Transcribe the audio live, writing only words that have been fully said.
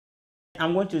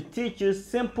I'm going to teach you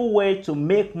simple way to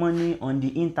make money on the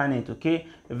internet. Okay,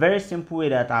 a very simple way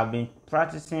that I've been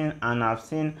practicing and I've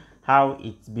seen how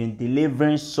it's been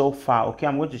delivering so far. Okay,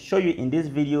 I'm going to show you in this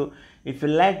video. If you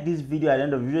like this video, at the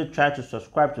end of the video, try to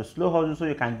subscribe to Slow Hustle so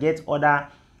you can get other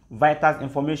vital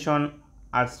information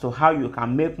as to how you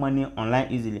can make money online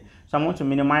easily. So I'm going to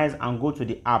minimize and go to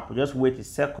the app. Just wait a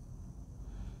second.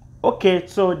 Okay,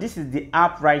 so this is the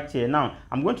app right here. Now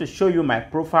I'm going to show you my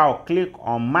profile. Click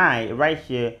on my right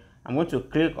here. I'm going to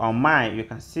click on my. You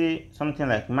can see something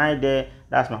like my there.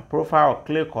 That's my profile.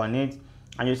 Click on it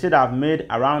and you see that I've made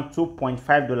around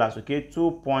 $2.5. Okay,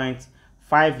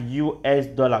 2.5 US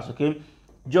dollars. Okay,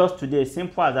 just today.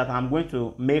 Simple as that. I'm going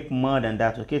to make more than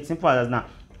that. Okay, simple as that. Now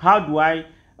how do I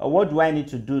what do I need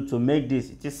to do to make this?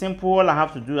 It is simple. All I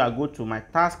have to do, I go to my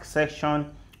task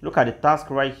section. Look at the task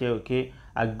right here. Okay,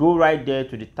 I go right there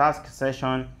to the task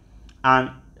session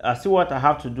and I see what I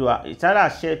have to do. It's either I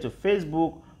share to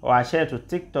Facebook or I share to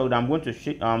TikTok. I'm going to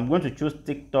choose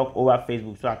TikTok over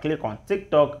Facebook. So I click on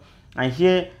TikTok and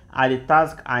here are the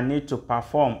tasks I need to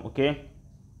perform. Okay,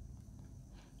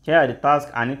 here are the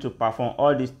tasks I need to perform,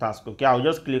 all these tasks. Okay, I'll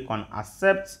just click on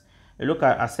accept. You look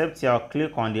at accept here. I'll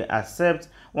click on the accept.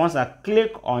 Once I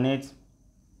click on it,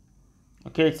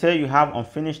 okay, it's here you have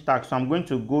unfinished task. So I'm going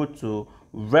to go to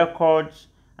records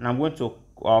and I'm going to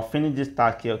finish this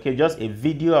task here. Okay, just a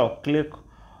video. I'll click,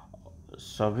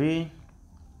 sorry,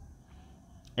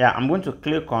 yeah, I'm going to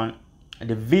click on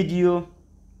the video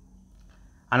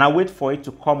and I wait for it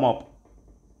to come up.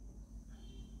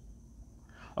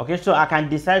 Okay, so I can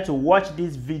decide to watch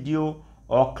this video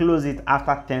or close it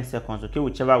after 10 seconds. Okay,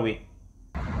 whichever way.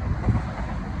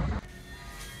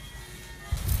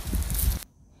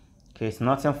 Okay, it's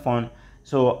nothing fun.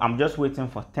 So I'm just waiting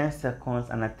for 10 seconds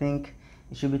and I think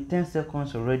it should be 10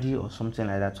 seconds already or something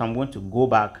like that. So I'm going to go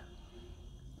back.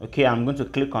 Okay, I'm going to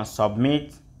click on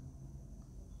submit.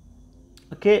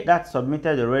 Okay, that's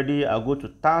submitted already. I'll go to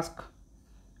task.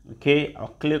 Okay, I'll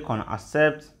click on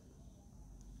accept.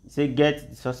 Say get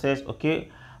the success.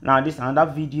 Okay, now this is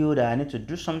another video that I need to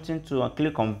do something to. I'll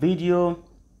click on video.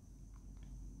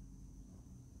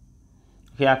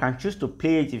 Okay, I can choose to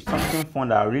play it if something fun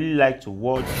that I really like to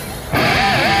watch.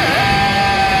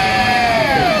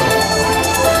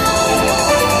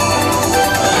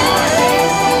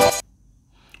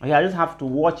 Okay, I just have to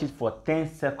watch it for 10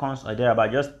 seconds or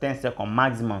thereabout, just 10 seconds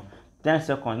maximum. 10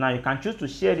 seconds. Now you can choose to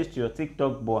share this to your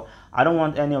TikTok, but I don't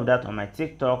want any of that on my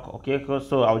TikTok. Okay,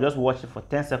 so I'll just watch it for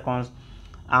 10 seconds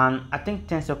and I think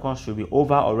 10 seconds should be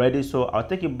over already. So I'll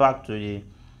take it back to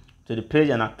the page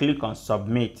and I'll click on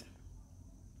submit.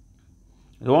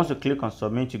 Once you click on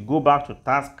submit, you go back to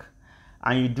task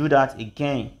and you do that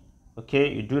again.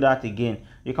 Okay, you do that again.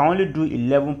 You can only do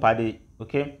 11 per day.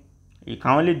 Okay, you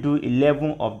can only do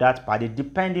 11 of that per day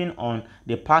depending on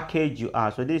the package you are.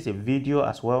 So this is a video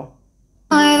as well.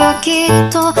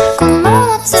 Sense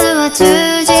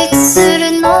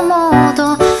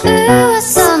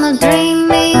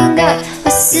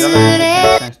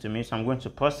to me, so I'm going to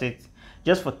pause it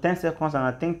just for 10 seconds and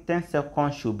I think 10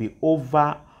 seconds should be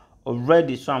over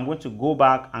already. So I'm going to go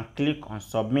back and click on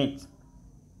submit.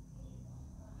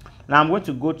 Now I'm going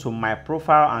to go to my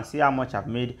profile and see how much I've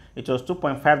made. It was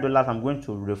 $2.5. I'm going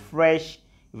to refresh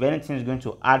if anything is going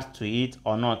to add to it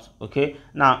or not. Okay,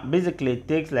 now basically it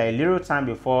takes like a little time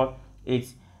before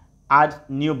it add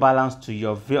new balance to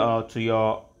your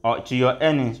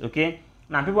earnings. Okay,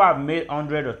 now people have made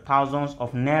hundreds of thousands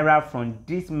of naira from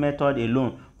this method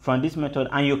alone,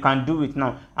 and you can do it.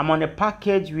 Now I'm on a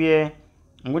package where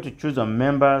I'm going to choose on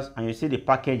members and you see the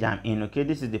package I'm in. Okay,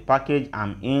 this is the package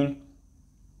I'm in.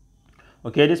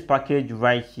 Okay, this package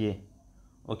right here.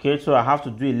 Okay, so I have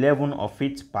to do 11 of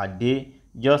it per day,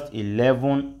 just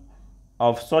 11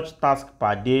 of such tasks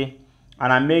per day,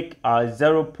 and I make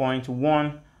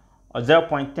 0.1 or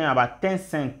 0.10, about 10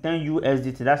 cents, 10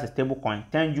 USDT. That's a stable coin,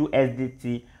 10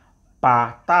 USDT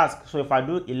per task. So if I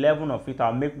do 11 of it,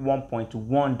 I'll make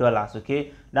 $1.1.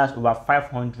 Okay, that's over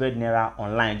 500 naira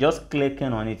online, just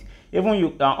clicking on it. Even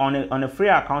you on a free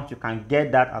account, you can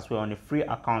get that as well on a free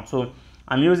account. So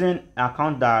I'm using an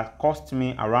account that cost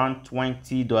me around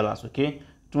 $20. Okay,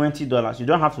 $20. You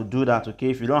don't have to do that. Okay,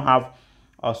 if you don't have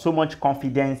so much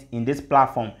confidence in this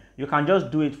platform, you can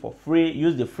just do it for free.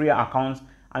 Use the free account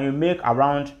and you make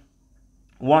around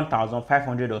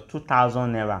 1,500 or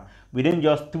 2,000 naira within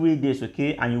just 3 days.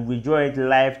 Okay, and you withdraw it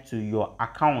live to your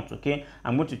account. Okay,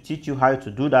 I'm going to teach you how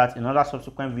to do that in another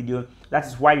subsequent video. That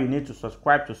is why you need to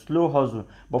subscribe to Slow Hustle.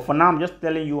 But for now, I'm just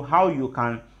telling you how you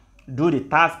can do the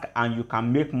task and you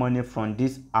can make money from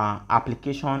this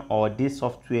application or this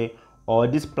software or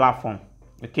this platform.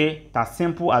 Okay, it's as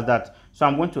simple as that. So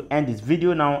I'm going to end this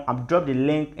video now. I've dropped the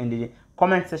link in the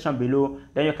comment section below.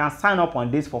 Then you can sign up on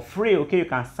this for free. Okay, you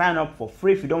can sign up for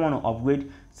free if you don't want to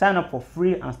upgrade. Sign up for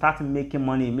free and start making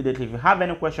money immediately. If you have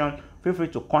any question, feel free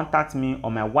to contact me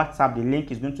on my WhatsApp. The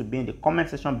link is going to be in the comment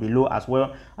section below as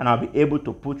well, and I'll be able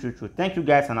to put you through. Thank you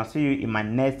guys, and I'll see you in my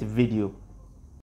next video.